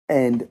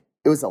And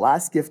it was the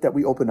last gift that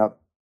we opened up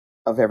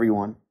of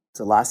everyone. It's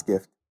the last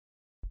gift.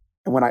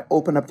 And when I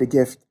opened up the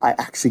gift, I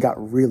actually got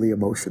really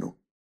emotional.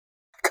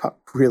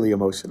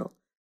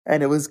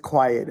 And it was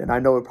quiet. And I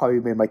know it probably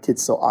made my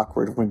kids so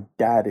awkward when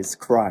dad is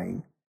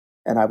crying.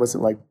 And I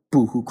wasn't like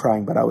boo-hoo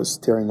crying, but I was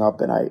tearing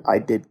up. And I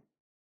did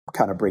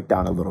kind of break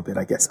down a little bit,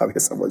 I guess. I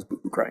was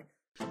boo-hoo crying.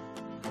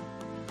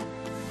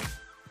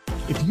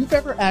 If you've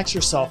ever asked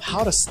yourself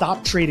how to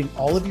stop trading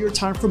all of your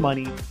time for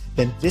money,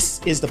 then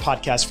this is the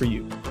podcast for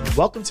you.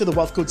 Welcome to the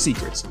Wealth Code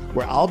Secrets,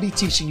 where I'll be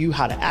teaching you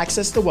how to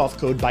access the wealth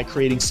code by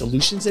creating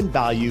solutions and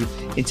value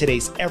in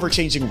today's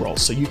ever-changing world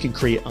so you can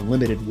create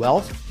unlimited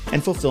wealth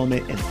and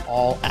fulfillment in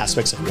all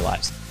aspects of your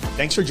lives.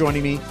 Thanks for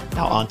joining me.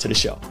 Now on to the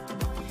show.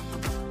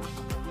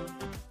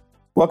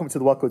 Welcome to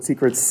the Wealth Code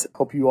Secrets.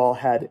 Hope you all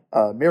had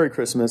a Merry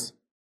Christmas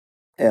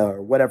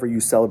or whatever you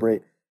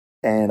celebrate.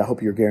 And I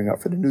hope you're gearing up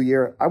for the new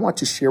year. I want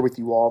to share with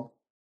you all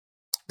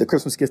the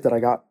Christmas gift that I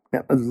got.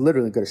 I'm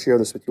literally going to share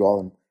this with you all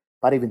and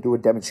might even do a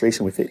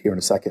demonstration with it here in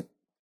a second.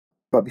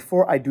 But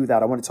before I do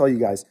that, I want to tell you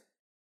guys,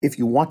 if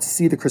you want to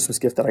see the Christmas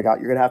gift that I got,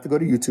 you're going to have to go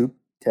to YouTube,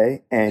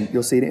 okay? And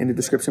you'll see it in the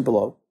description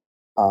below.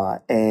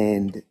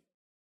 And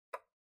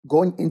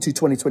going into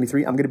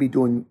 2023, I'm going to be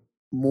doing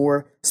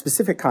more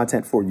specific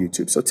content for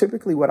YouTube. So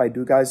typically what I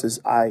do, guys, is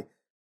I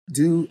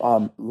do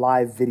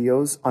live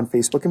videos on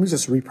Facebook and we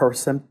just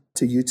repurpose them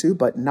to YouTube.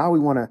 But now we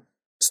want to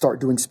start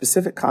doing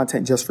specific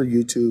content just for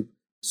YouTube.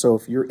 So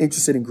if you're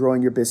interested in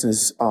growing your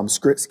business,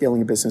 scaling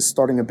your business,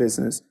 starting a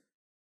business,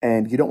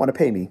 and you don't want to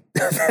pay me,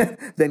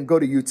 then go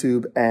to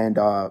YouTube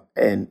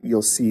and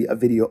you'll see a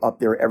video up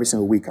there every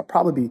single week. I'll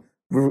probably be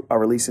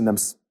releasing them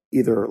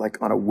either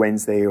like on a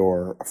Wednesday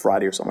or a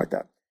Friday or something like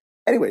that.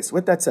 Anyways,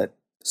 with that said,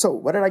 so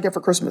what did I get for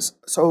Christmas?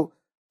 So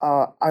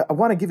I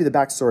want to give you the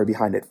backstory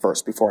behind it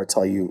first before I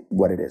tell you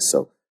what it is.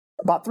 So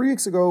about 3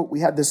 weeks ago,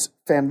 we have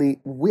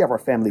our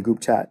family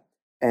group chat.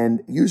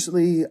 And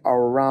usually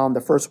around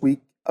the first week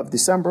of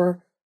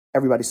December,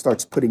 everybody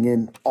starts putting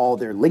in all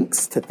their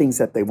links to things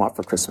that they want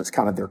for Christmas,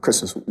 kind of their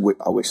Christmas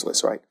wish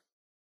list, right?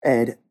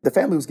 And the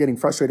family was getting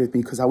frustrated with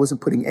me because I wasn't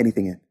putting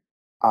anything in.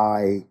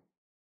 I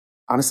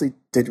honestly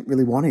didn't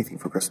really want anything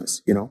for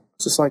Christmas,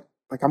 It's just like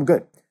I'm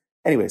good.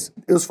 Anyways,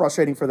 it was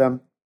frustrating for them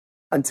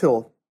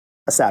until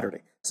a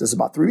Saturday. So it's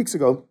about 3 weeks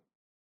ago.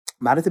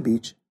 I'm out at the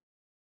beach.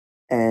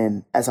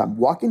 And as I'm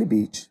walking the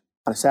beach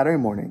on a Saturday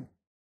morning,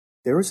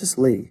 there was this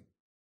lady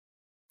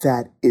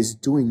that is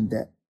doing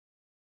the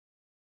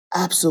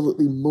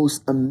absolutely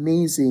most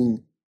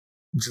amazing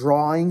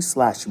drawing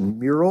 /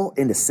 mural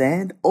in the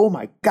sand. Oh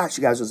my gosh,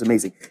 you guys, it was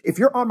amazing. If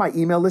you're on my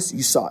email list,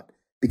 you saw it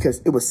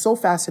because it was so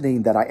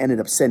fascinating that I ended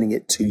up sending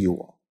it to you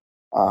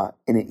all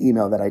in an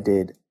email that I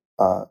did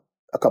a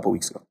couple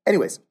weeks ago.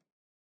 Anyways,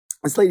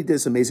 this lady did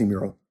this amazing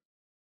mural.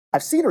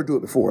 I've seen her do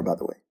it before, by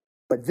the way.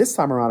 But this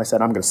time around, I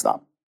said, I'm going to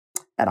stop.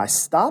 And I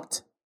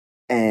stopped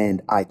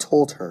and I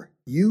told her,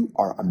 you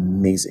are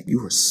amazing.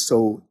 You are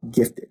so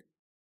gifted.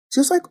 She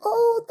was like,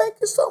 oh, thank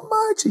you so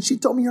much. And she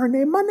told me her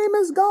name. My name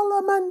is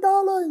Gala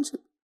Mandala. And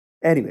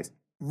anyways,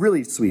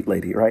 really sweet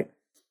lady, right?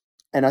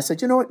 And I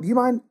said, you know what? Do you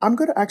mind? I'm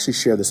going to actually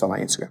share this on my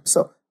Instagram.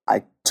 So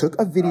I took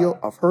a video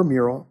of her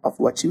mural of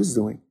what she was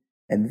doing.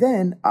 And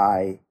then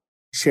I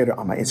shared it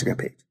on my Instagram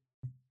page.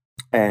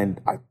 And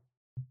I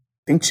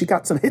think she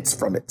got some hits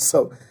from it.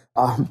 So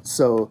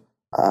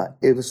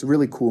it was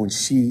really cool. And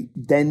she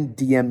then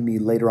DM'd me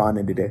later on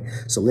in the day.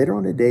 So later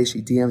on in the day,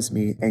 she DMs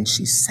me and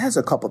she says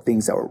a couple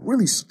things that were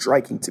really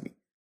striking to me.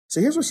 So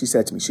here's what she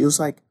said to me. She was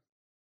like,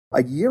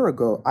 a year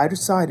ago, I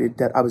decided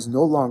that I was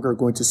no longer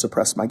going to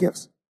suppress my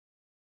gifts.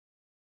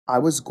 I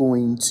was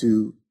going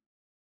to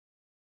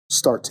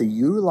start to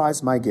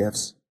utilize my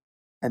gifts.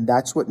 And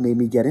that's what made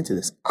me get into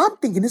this. I'm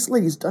thinking this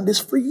lady's done this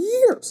for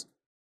years.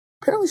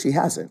 Apparently she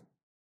hasn't.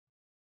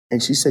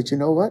 And she said, you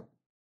know what?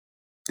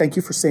 Thank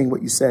you for saying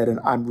what you said. And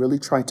I'm really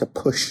trying to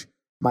push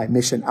my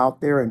mission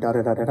out there and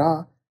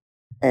da-da-da-da-da.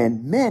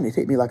 And man, it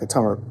hit me like a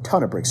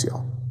ton of bricks,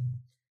 y'all.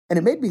 And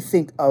it made me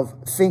think of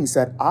things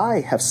that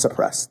I have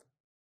suppressed.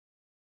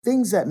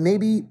 Things that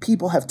maybe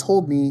people have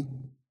told me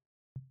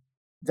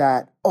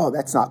that, oh,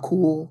 that's not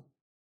cool,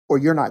 or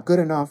you're not good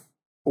enough,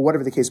 or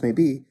whatever the case may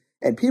be.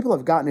 And people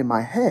have gotten in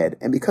my head.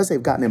 And because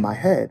they've gotten in my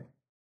head,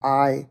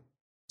 I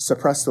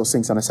suppressed those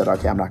things. And I said,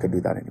 okay, I'm not going to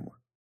do that anymore.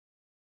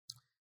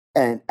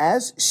 And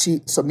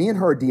so me and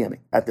her are DMing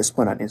at this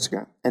point on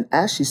Instagram. And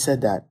as she said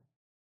that,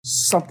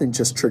 something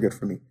just triggered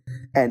for me.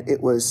 And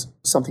it was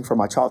something from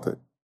my childhood.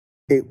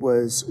 It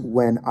was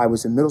when I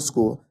was in middle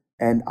school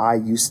and I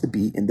used to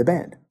be in the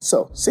band.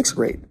 So 6th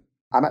grade,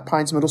 I'm at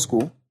Pines Middle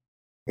School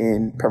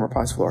in Pembroke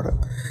Pines, Florida.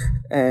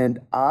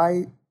 And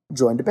I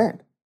joined a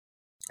band.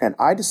 And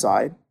I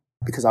decide,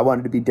 because I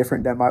wanted to be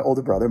different than my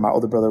older brother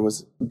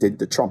did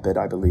the trumpet,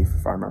 I believe,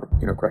 if I remember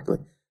correctly.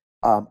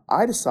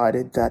 I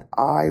decided that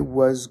I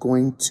was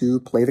going to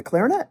play the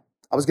clarinet.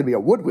 I was going to be a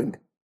woodwind,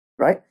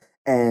 right?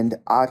 And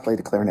I played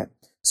the clarinet.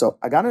 So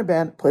I got in a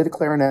band, played the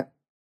clarinet.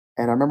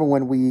 And I remember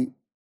when we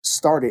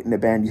started in the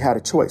band, you had a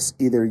choice.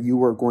 Either you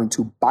were going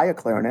to buy a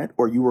clarinet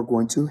or you were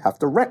going to have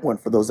to rent one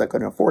for those that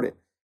couldn't afford it.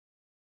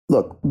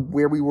 look,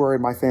 where we were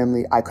in my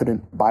family, I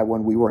couldn't buy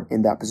one. We weren't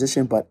in that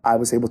position, but I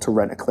was able to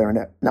rent a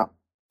clarinet. Now,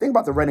 thing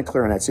about the rented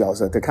clarinets, y'all, is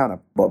that they're kind of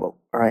bobo,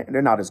 all right? And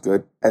they're not as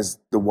good as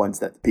the ones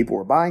that the people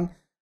were buying.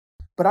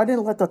 But I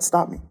didn't let that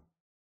stop me.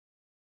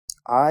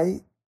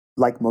 I,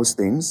 like most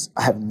things,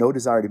 I have no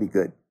desire to be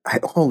good. I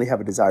only have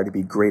a desire to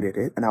be great at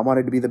it, and I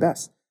wanted to be the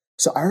best.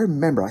 So I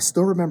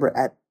still remember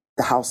at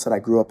the house that I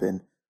grew up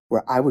in,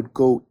 where I would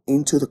go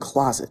into the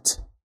closet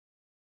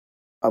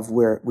of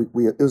where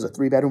it was a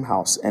 3-bedroom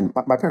house, and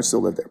my parents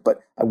still lived there, but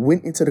I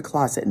went into the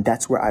closet, and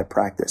that's where I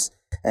practiced.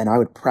 And I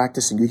would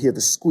practice, and you hear the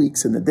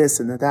squeaks and the this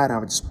and the that, and I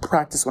would just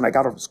practice when I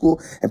got off of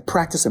school, and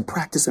practice and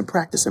practice and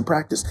practice and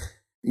practice.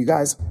 You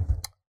guys,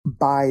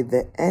 by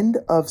the end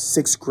of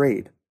 6th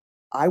grade,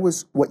 I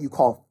was what you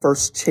call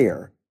first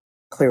chair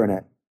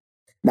clarinet.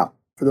 Now,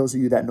 for those of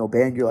you that know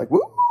band, you're like,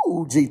 woo,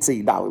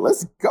 GT, now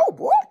let's go,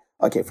 boy.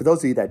 Okay, for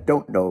those of you that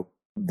don't know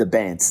the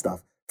band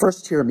stuff,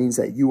 first chair means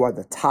that you are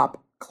the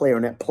top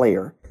clarinet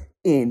player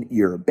in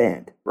your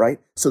band, right?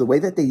 So the way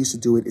that they used to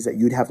do it is that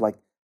you'd have like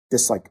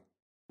this like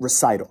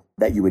recital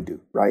that you would do,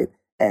 right?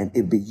 And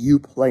it'd be you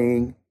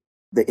playing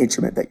the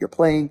instrument that you're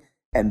playing,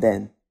 and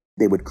then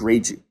they would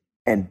grade you.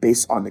 And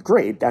based on the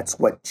grade, that's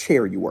what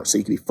chair you were. So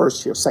you could be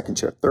first chair, second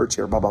chair, third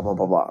chair, blah, blah, blah,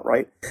 blah, blah,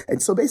 right?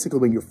 And so basically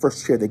when you're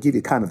first chair, they give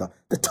you kind of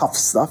the tough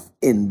stuff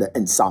in the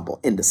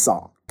ensemble, in the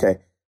song,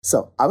 okay?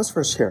 So I was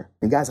first chair.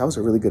 And guys, I was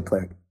a really good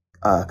player,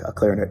 a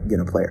clarinet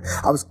player.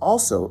 I was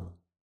also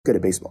good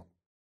at baseball.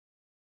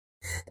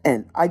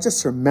 And I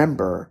just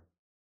remember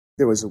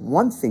there was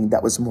one thing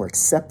that was more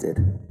accepted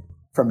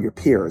from your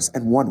peers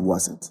and one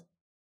wasn't.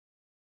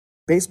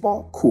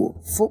 Baseball,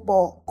 cool.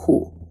 Football,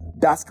 cool.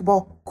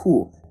 Basketball,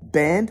 cool.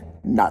 Band,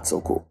 not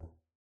so cool.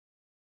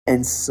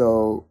 And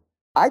so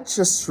I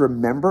just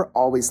remember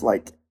always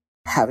like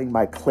having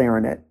my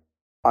clarinet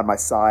on my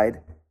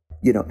side,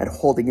 and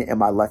holding it in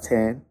my left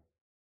hand.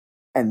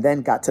 And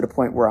then got to the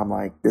point where I'm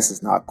like, this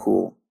is not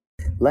cool.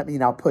 Let me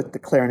now put the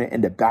clarinet in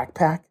the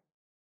backpack.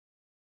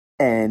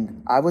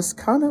 And I was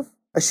kind of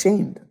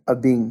ashamed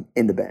of being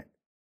in the band.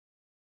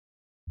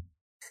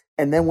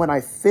 And then when I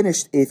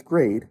finished 8th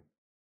grade,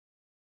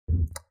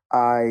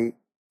 I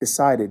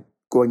decided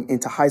going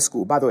into high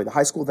school. By the way, the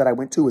high school that I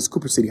went to was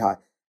Cooper City High.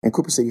 And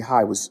Cooper City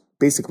High was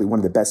basically one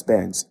of the best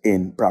bands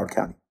in Broward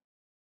County.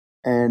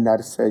 And I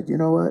just said, you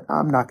know what?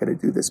 I'm not going to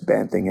do this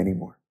band thing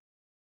anymore.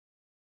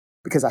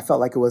 Because I felt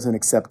like it wasn't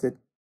accepted.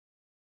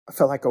 I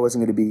felt like I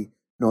wasn't going to be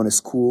known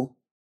as cool.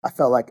 I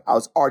felt like I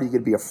was already going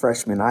to be a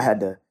freshman. I had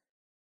to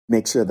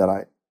make sure that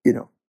I,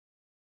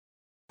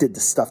 did the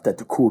stuff that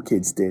the cool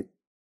kids did.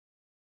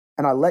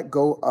 And I let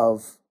go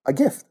of a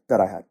gift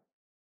that I had.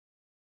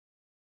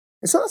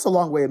 And so that's a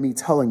long way of me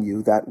telling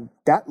you that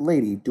that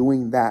lady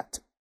doing that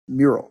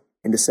mural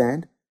in the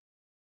sand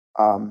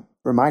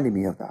reminded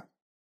me of that.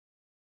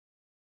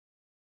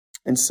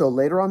 And so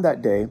later on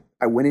that day,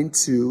 I went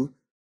into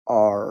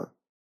our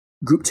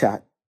group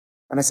chat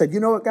and I said, you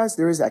know what, guys,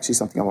 there is actually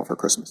something I want for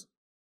Christmas.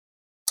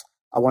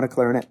 I want a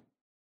clarinet.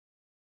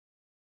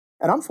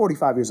 And I'm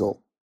 45 years old.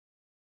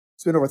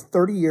 It's been over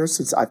 30 years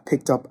since I've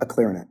picked up a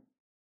clarinet.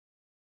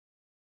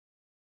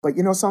 But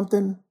you know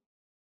something?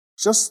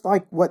 Just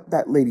like what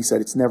that lady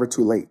said, it's never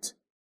too late.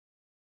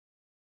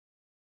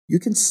 You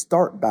can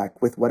start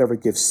back with whatever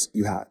gifts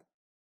you had.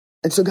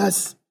 And so,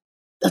 guys,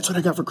 that's what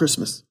I got for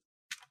Christmas.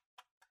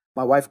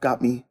 My wife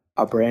got me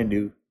a brand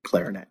new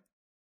clarinet.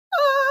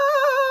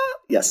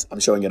 Yes, I'm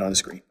showing it on the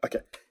screen. Okay.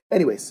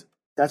 Anyways,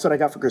 that's what I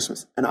got for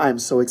Christmas. And I am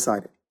so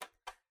excited.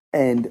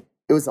 And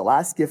it was the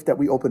last gift that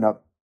we opened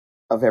up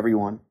of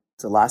everyone.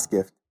 It's the last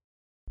gift.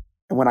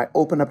 And when I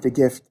opened up the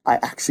gift, I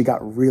actually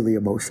got really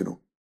emotional.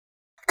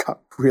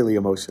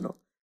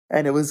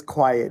 And it was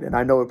quiet. And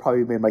I know it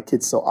probably made my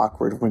kids so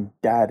awkward when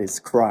dad is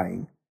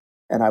crying.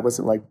 And I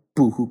wasn't like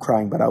boo-hoo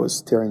crying, but I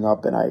was tearing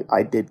up. And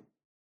I did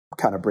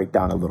kind of break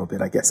down a little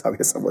bit. I guess I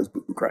was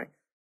boo-hoo crying.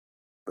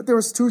 But there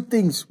was two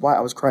things why I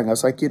was crying. I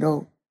was like,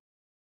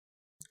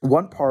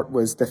 one part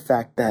was the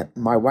fact that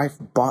my wife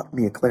bought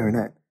me a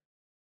clarinet.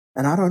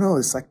 And I don't know,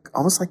 it's like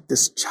almost like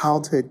this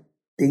childhood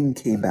thing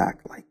came back.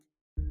 Like,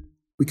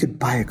 we could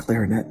buy a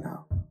clarinet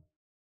now.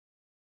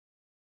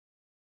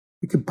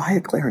 We could buy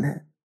a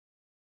clarinet.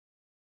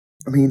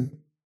 I mean,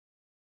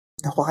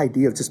 the whole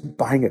idea of just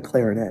buying a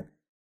clarinet.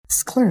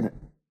 This clarinet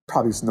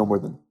probably is no more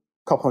than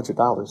a couple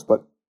 $100,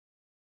 but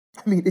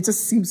I mean, it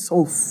just seems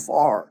so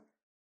far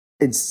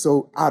and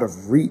so out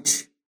of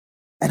reach.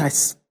 And I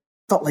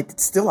felt like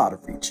it's still out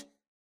of reach.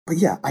 But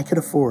yeah, I could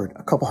afford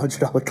a couple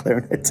 $100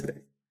 clarinet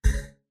today.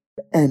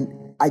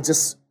 And I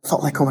just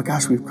felt like, oh my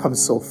gosh, we've come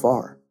so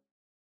far.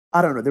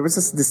 I don't know. There was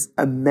just this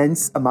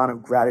immense amount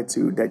of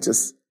gratitude that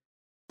just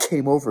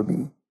came over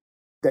me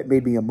that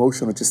made me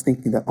emotional, just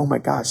thinking that, oh my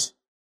gosh,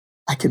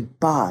 I can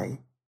buy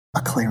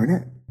a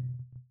clarinet.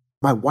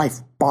 My wife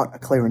bought a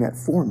clarinet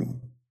for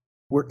me.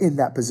 We're in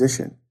that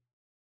position.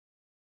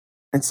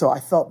 And so I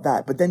felt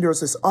that. But then there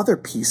was this other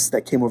piece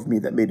that came over me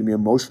that made me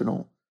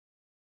emotional.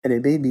 And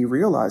it made me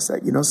realize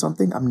that,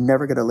 something, I'm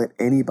never going to let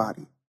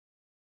anybody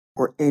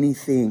or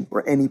anything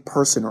or any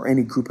person or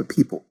any group of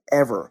people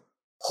ever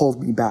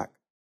hold me back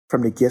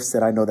from the gifts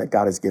that I know that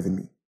God has given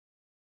me.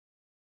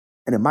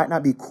 And it might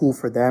not be cool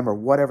for them or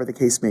whatever the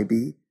case may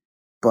be,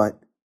 but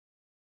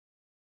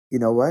you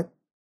know what?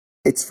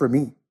 It's for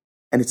me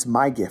and it's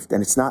my gift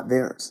and it's not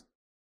theirs.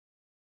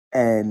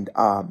 And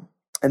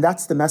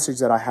that's the message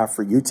that I have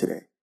for you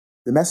today.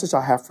 The message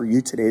I have for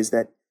you today is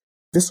that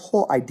this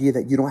whole idea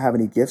that you don't have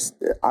any gifts,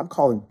 I'm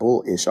calling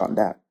bullish on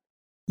that.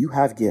 You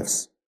have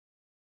gifts,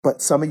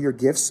 but some of your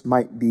gifts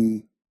might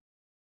be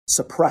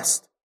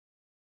suppressed.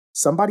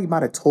 Somebody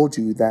might have told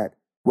you that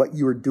what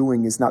you are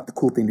doing is not the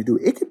cool thing to do.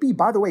 It could be,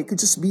 by the way, it could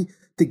just be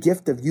the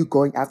gift of you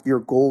going after your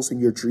goals and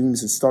your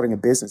dreams and starting a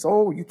business.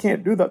 Oh, you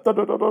can't do that. Da,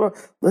 da, da, da, da.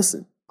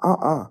 Listen,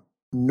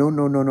 No.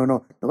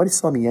 Nobody's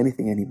telling me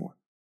anything anymore.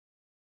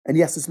 And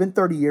yes, it's been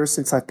 30 years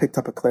since I picked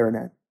up a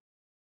clarinet.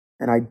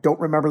 And I don't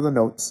remember the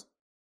notes.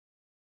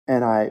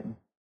 And I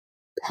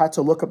had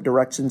to look up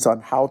directions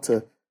on how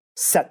to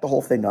set the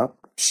whole thing up.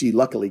 She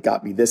luckily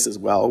got me this as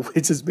well,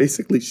 which is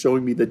basically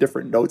showing me the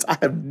different notes. I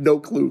have no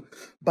clue.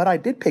 But I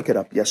did pick it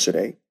up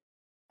yesterday.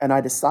 And I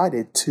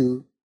decided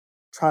to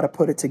try to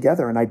put it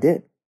together. And I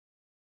did.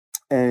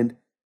 And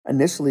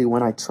initially,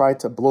 when I tried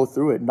to blow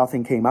through it,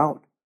 nothing came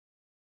out.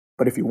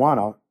 But if you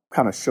want, I'll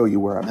kind of show you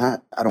where I'm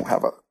at. I don't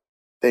have a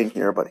thing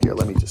here, but here,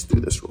 let me just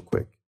do this real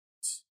quick.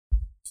 Let's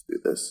do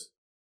this.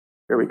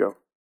 Here we go.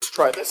 Let's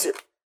try this here.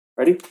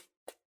 Ready?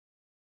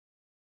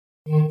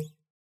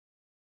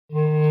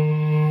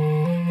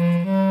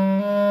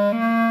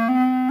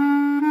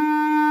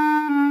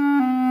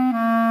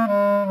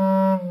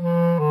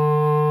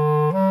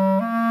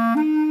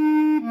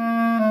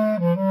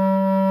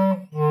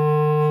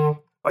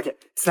 Okay,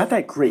 it's not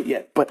that great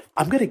yet, but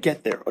I'm going to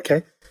get there,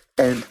 okay?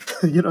 And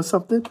you know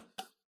something?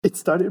 It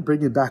started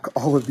bringing back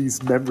all of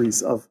these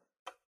memories of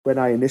when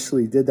I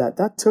initially did that.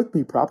 That took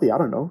me probably, I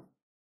don't know,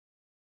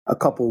 a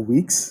couple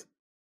weeks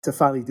to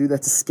finally do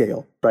that to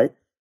scale, right?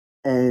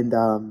 And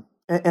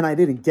I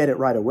didn't get it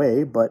right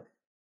away, but,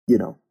 you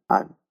know,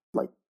 I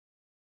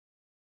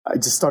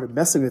just started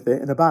messing with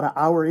it, and about an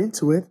hour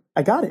into it,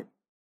 I got it.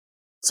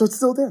 So it's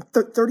still there,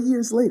 30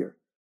 years later,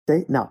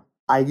 okay? Now,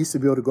 I used to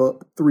be able to go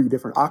up 3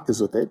 different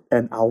octaves with it,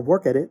 and I'll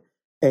work at it.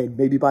 And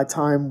maybe by the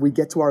time we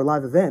get to our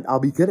live event,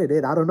 I'll be good at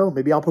it. I don't know.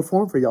 Maybe I'll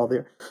perform for y'all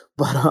there.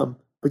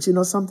 But you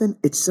know something?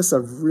 It's just a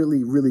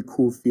really, really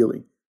cool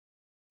feeling.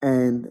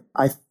 And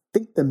I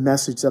think the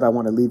message that I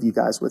want to leave you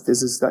guys with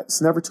is that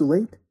it's never too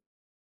late.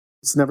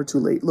 It's never too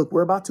late. Look,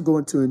 we're about to go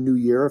into a new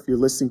year. If you're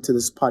listening to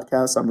this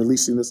podcast, I'm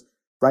releasing this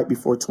right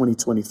before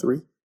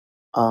 2023.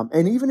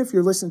 And even if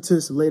you're listening to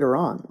this later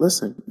on,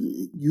 listen,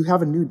 you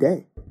have a new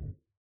day.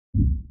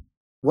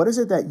 What is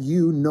it that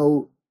you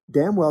know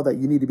damn well that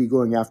you need to be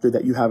going after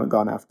that you haven't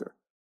gone after?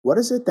 What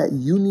is it that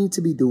you need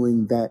to be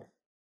doing that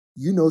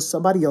you know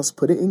somebody else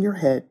put it in your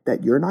head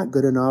that you're not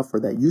good enough, or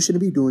that you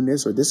shouldn't be doing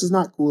this, or this is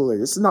not cool, or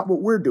this is not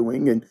what we're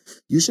doing, and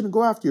you shouldn't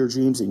go after your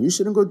dreams, and you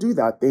shouldn't go do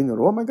that thing,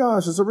 and oh my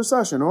gosh, it's a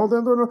recession,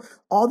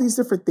 all these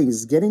different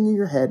things getting in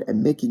your head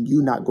and making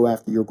you not go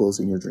after your goals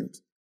and your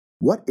dreams.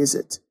 What is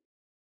it?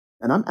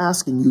 And I'm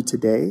asking you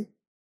today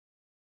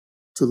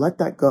to let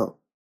that go.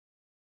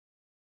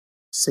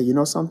 Say, you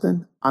know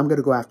something? I'm going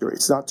to go after it.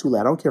 It's not too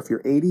late. I don't care if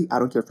you're 80. I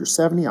don't care if you're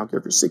 70. I don't care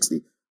if you're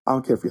 60. I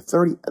don't care if you're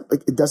 30.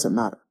 Like, it doesn't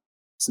matter.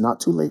 It's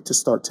not too late to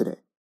start today.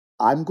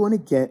 I'm going to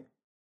get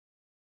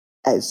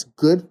as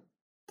good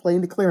playing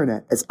the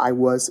clarinet as I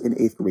was in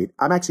 8th grade.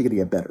 I'm actually going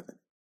to get better than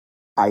it.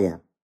 I am.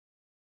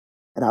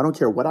 And I don't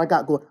care what I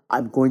got going.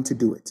 I'm going to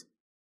do it.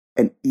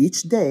 And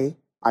each day,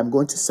 I'm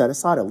going to set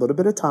aside a little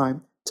bit of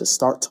time to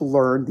start to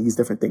learn these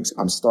different things.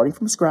 I'm starting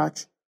from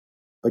scratch.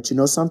 But you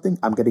know something?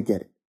 I'm going to get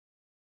it.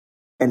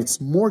 And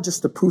it's more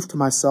just a proof to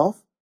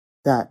myself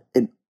that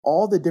in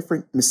all the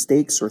different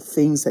mistakes or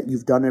things that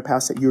you've done in the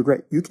past that you're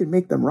great, you can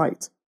make them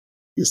right.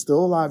 You're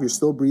still alive. You're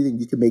still breathing.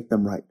 You can make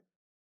them right.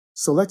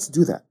 So let's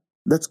do that.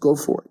 Let's go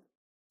for it.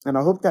 And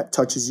I hope that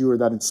touches you, or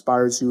that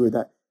inspires you, or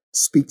that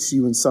speaks to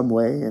you in some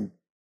way. And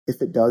if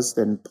it does,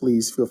 then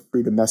please feel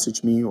free to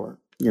message me, or,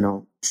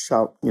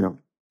 shout,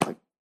 like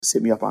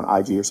hit me up on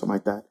IG or something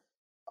like that.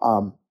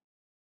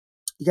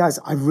 You guys,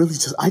 I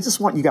just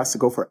want you guys to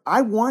go for it.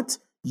 I want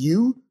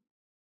you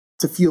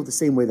to feel the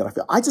same way that I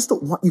feel. I just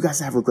don't want you guys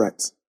to have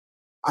regrets.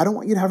 I don't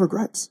want you to have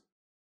regrets.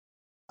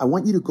 I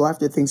want you to go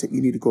after the things that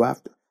you need to go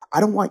after.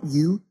 I don't want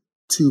you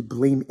to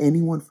blame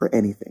anyone for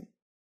anything.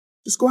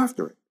 Just go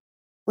after it.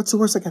 What's the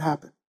worst that could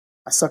happen?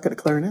 I suck at a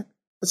clarinet?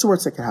 What's the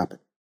worst that could happen?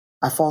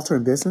 I falter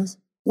in business?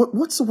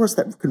 What's the worst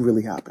that can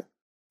really happen?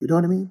 You know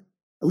what I mean?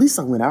 At least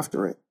I went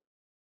after it.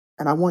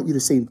 And I want you to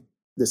say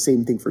the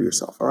same thing for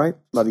yourself, all right?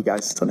 Love you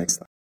guys. Until next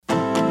time.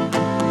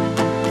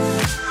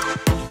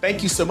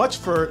 Thank you so much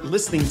for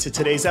listening to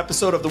today's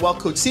episode of the Wealth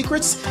Code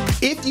Secrets.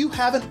 If you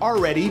haven't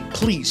already,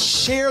 please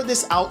share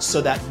this out so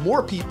that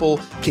more people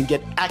can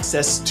get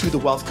access to the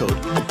Wealth Code.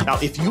 Now,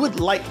 if you would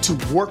like to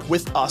work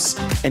with us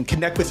and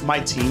connect with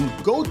my team,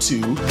 go to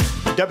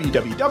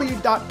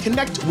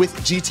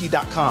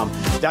www.connectwithgt.com.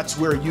 That's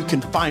where you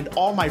can find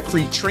all my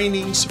free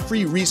trainings,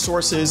 free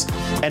resources,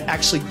 and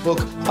actually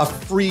book a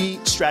free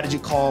strategy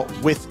call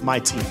with my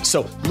team.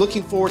 So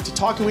looking forward to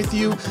talking with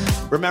you.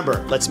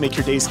 Remember, let's make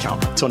your days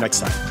count. Until next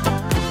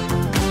time.